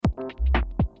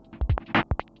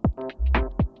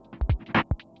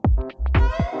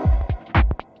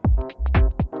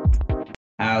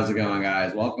How's it going,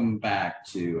 guys? Welcome back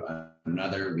to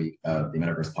another week of the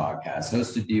Metaverse podcast,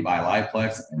 hosted to you by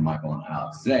Liveplex and Michael and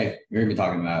Alex. Today, we're going to be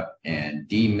talking about and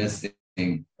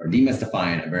demystifying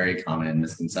a very common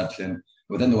misconception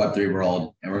within the Web3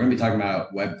 world. And we're going to be talking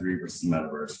about Web3 versus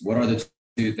Metaverse. What are the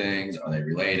two things? Are they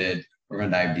related? We're going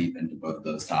to dive deep into both of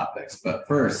those topics. But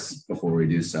first, before we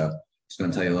do so, just going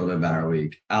to tell you a little bit about our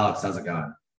week. Alex, how's it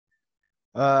going?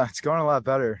 It's going a lot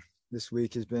better. This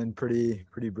week has been pretty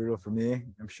brutal for me.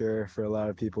 I'm sure for a lot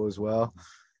of people as well.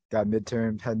 Had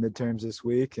midterms this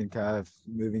week and kind of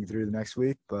moving through the next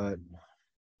week, but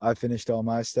I finished all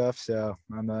my stuff, so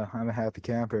I'm a happy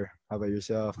camper. How about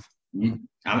yourself?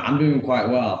 I'm doing quite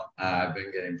well. I've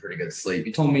been getting pretty good sleep.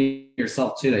 You told me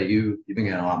yourself too that you've been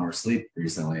getting a lot more sleep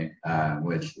recently,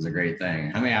 which is a great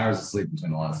thing. How many hours of sleep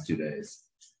between the last 2 days?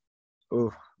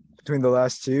 Oh, between the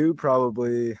last two,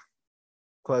 probably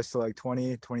close to like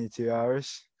 22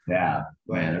 hours. Yeah,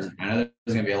 man. I know there's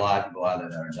going to be a lot of people out there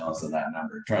that are jealous of that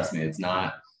number. Trust me, it's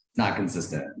not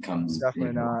consistent. It comes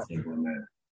definitely not.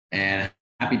 And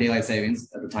happy daylight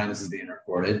savings. At the time this is being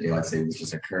recorded, daylight savings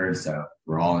just occurred, so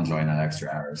we're all enjoying that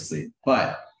extra hour of sleep.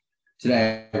 But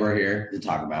today we're here to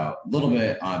talk about a little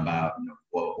bit about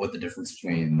what the difference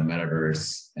between the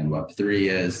metaverse and Web3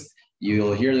 is.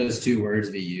 You'll hear those two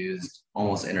words be used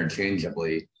almost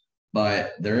interchangeably,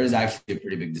 but there is actually a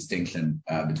pretty big distinction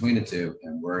between the two,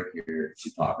 and we're here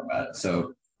to talk about it.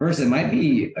 So first, it might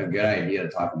be a good idea to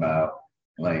talk about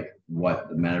like what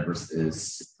the metaverse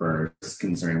is first,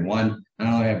 concerning one,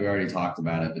 not only have we already talked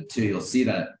about it, but two, you'll see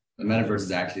that the metaverse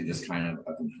is actually just kind of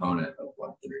a component of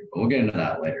Web3, but we'll get into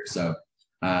that later. So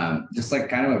just like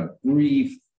kind of a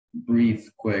brief,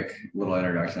 quick little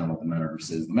introduction on what the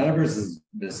metaverse is. The metaverse is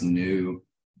this new,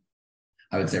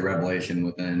 I would say, revelation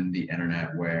within the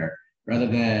internet where rather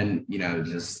than,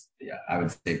 I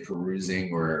would say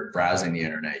perusing or browsing the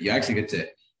internet, you actually get to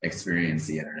experience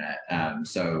the internet.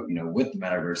 So with the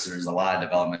metaverse, there's a lot of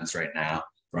developments right now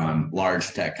from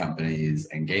large tech companies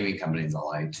and gaming companies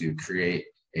alike to create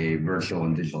a virtual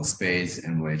and digital space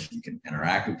in which you can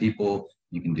interact with people.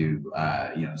 You can do,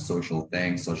 social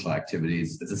things, social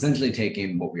activities. It's essentially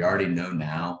taking what we already know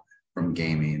now from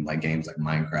gaming, like games like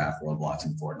Minecraft, Roblox,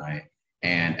 and Fortnite,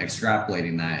 and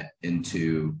extrapolating that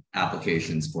into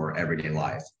applications for everyday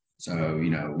life. So,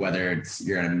 whether it's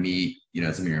you're going to meet,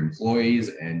 some of your employees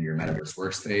in your metaverse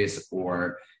workspace,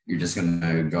 or you're just going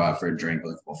to go out for a drink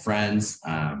with a couple friends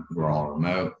who are all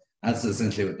remote, that's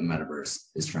essentially what the metaverse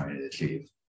is trying to achieve.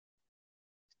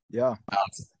 Yeah.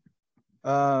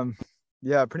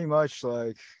 Yeah, pretty much.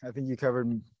 Like, I think you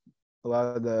covered a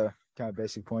lot of the kind of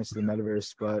basic points of the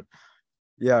metaverse, but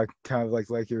yeah, kind of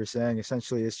like you were saying,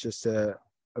 essentially it's just a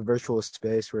virtual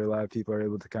space where a lot of people are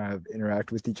able to kind of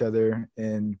interact with each other,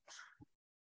 and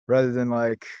rather than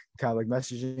like kind of like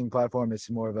messaging platform, it's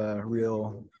more of a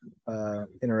real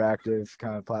interactive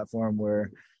kind of platform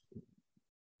where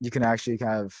you can actually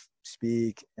kind of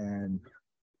speak and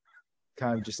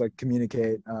kind of just like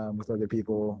communicate with other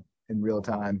people in real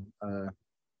time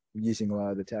using a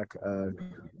lot of the tech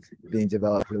being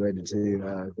developed related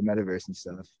to the metaverse and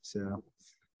stuff. So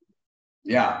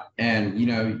yeah, and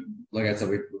like I said,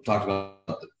 we've talked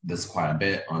about this quite a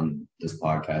bit on this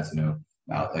podcast,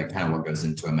 about like kind of what goes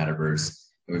into a metaverse.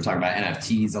 We've talked about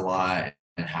NFTs a lot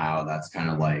and how that's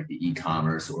kind of like the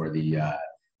e-commerce or the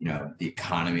the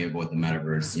economy of what the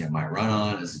metaverse might run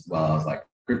on, as well as like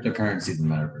cryptocurrencies and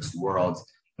metaverse worlds.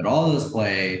 But all of those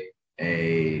play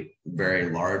a very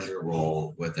larger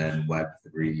role within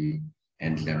Web3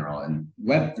 in general. And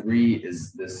Web3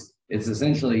 is it's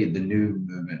essentially the new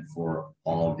movement for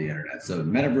all of the internet. So the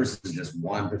metaverse is just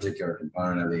one particular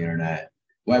component of the internet.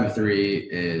 Web3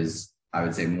 is, I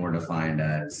would say, more defined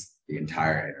as the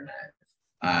entire internet.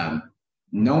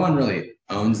 No one really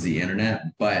owns the internet,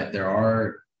 but there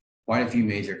are quite a few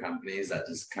major companies that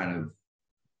just kind of,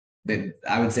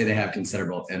 I would say they have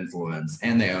considerable influence,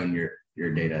 and they own your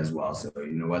data as well. So,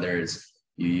 whether it's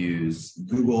you use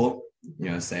Google,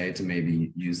 say to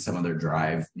maybe use some of their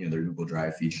Drive, their Google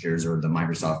Drive features or the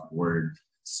Microsoft Word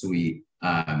suite,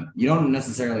 you don't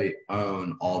necessarily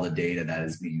own all the data that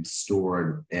is being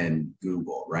stored in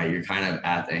Google, right? You're kind of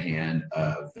at the hand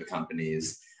of the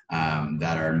companies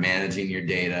that are managing your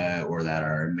data or that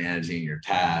are managing your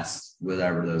tasks,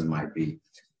 whatever those might be.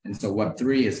 And so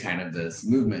Web3 is kind of this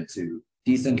movement to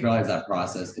decentralize that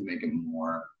process to make it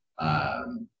more, have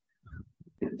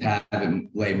it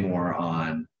lay more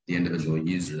on the individual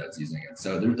user that's using it.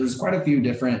 So there's quite a few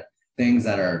different things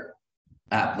that are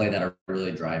at play that are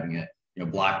really driving it.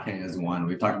 Blockchain is one.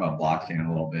 We've talked about blockchain a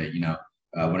little bit.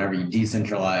 Whenever you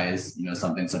decentralize,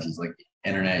 something such as like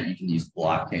internet, you can use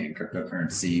blockchain and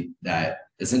cryptocurrency that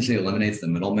essentially eliminates the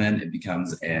middleman. It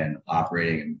becomes an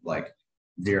operating like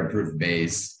zero proof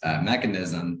base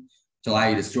mechanism to allow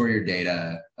you to store your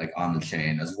data like on the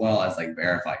chain as well as like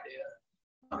verify data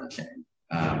on the chain.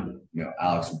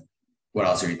 Alex, what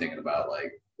else are you thinking about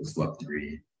like this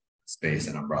Web3 space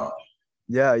and umbrella?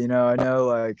 Yeah, I know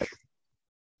like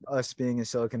us being in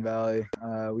Silicon Valley,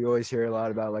 we always hear a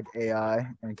lot about like AI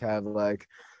and kind of like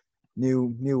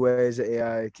new ways that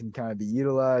AI can kind of be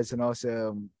utilized and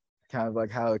also kind of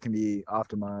like how it can be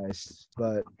optimized.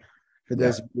 But for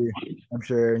those of you, I'm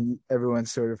sure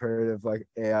everyone's sort of heard of like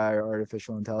AI or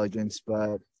artificial intelligence,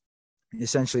 but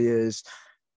essentially is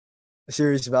a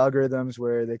series of algorithms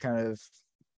where they kind of,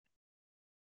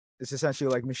 it's essentially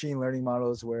like machine learning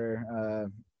models where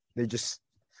they just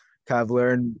kind of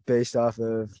learn based off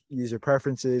of user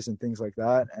preferences and things like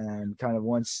that. And kind of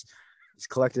once it's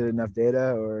collected enough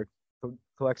data or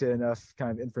collected enough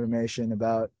kind of information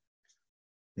about,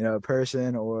 a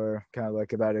person or kind of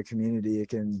like about a community, it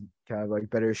can kind of like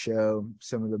better show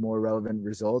some of the more relevant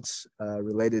results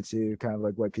related to kind of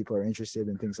like what people are interested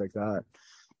in, things like that.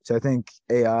 So I think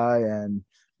AI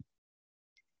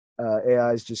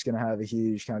is just going to have a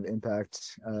huge kind of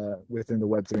impact within the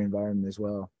Web3 environment as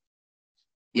well.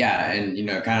 Yeah, and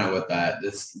kind of with that,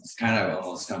 this kind of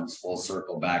almost comes full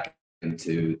circle back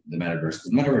into the metaverse,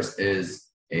 because the metaverse is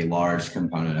a large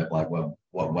component of like what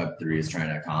Web3 is trying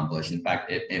to accomplish. In fact,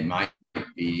 it might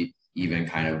be even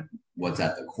kind of what's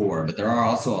at the core, but there are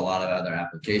also a lot of other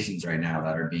applications right now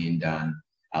that are being done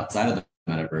outside of the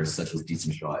metaverse, such as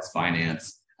decentralized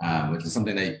finance, which is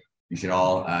something that you should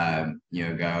all go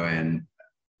and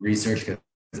research, because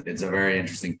it's a very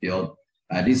interesting field.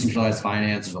 Decentralized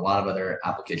finance, there's a lot of other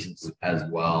applications as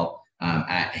well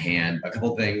at hand. A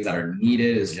couple things that are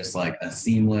needed is just like a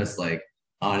seamless, like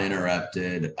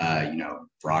uninterrupted,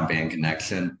 broadband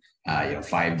connection,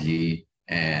 5G.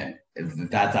 And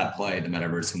if that's at play, the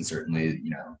metaverse can certainly,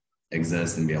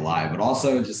 exist and be alive, but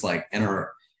also just like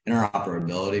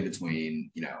interoperability between,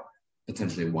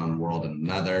 potentially one world and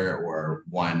another, or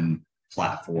one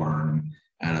platform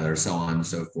and another, so on and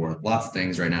so forth. Lots of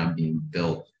things right now being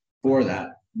built for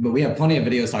that. But we have plenty of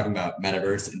videos talking about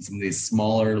metaverse and some of these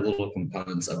smaller little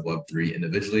components of Web3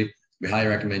 individually. We highly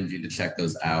recommend you to check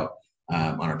those out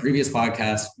on our previous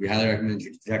podcast. We highly recommend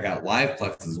you to check out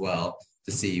Liveplex as well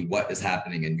to see what is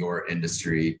happening in your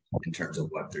industry in terms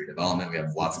of Web3 development. We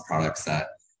have lots of products that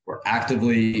we're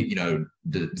actively,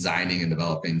 designing and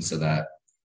developing so that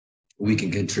we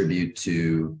can contribute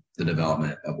to the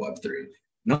development of Web3.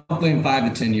 And hopefully in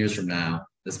 5 to 10 years from now,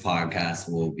 this podcast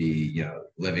will be,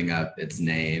 living up its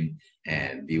name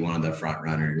and be one of the front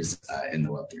runners in the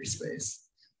Web3 space.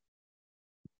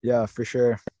 Yeah, for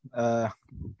sure.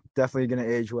 Definitely going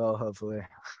to age well, hopefully.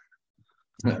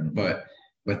 But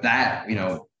with that,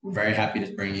 we're very happy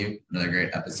to bring you another great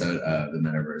episode of the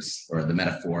Metaverse, or the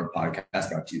Metaphor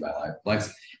podcast, brought to you by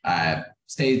Liveplex.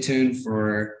 Stay tuned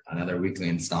for another weekly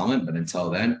installment, but until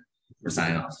then, we're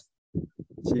signing off.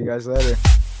 See you guys later.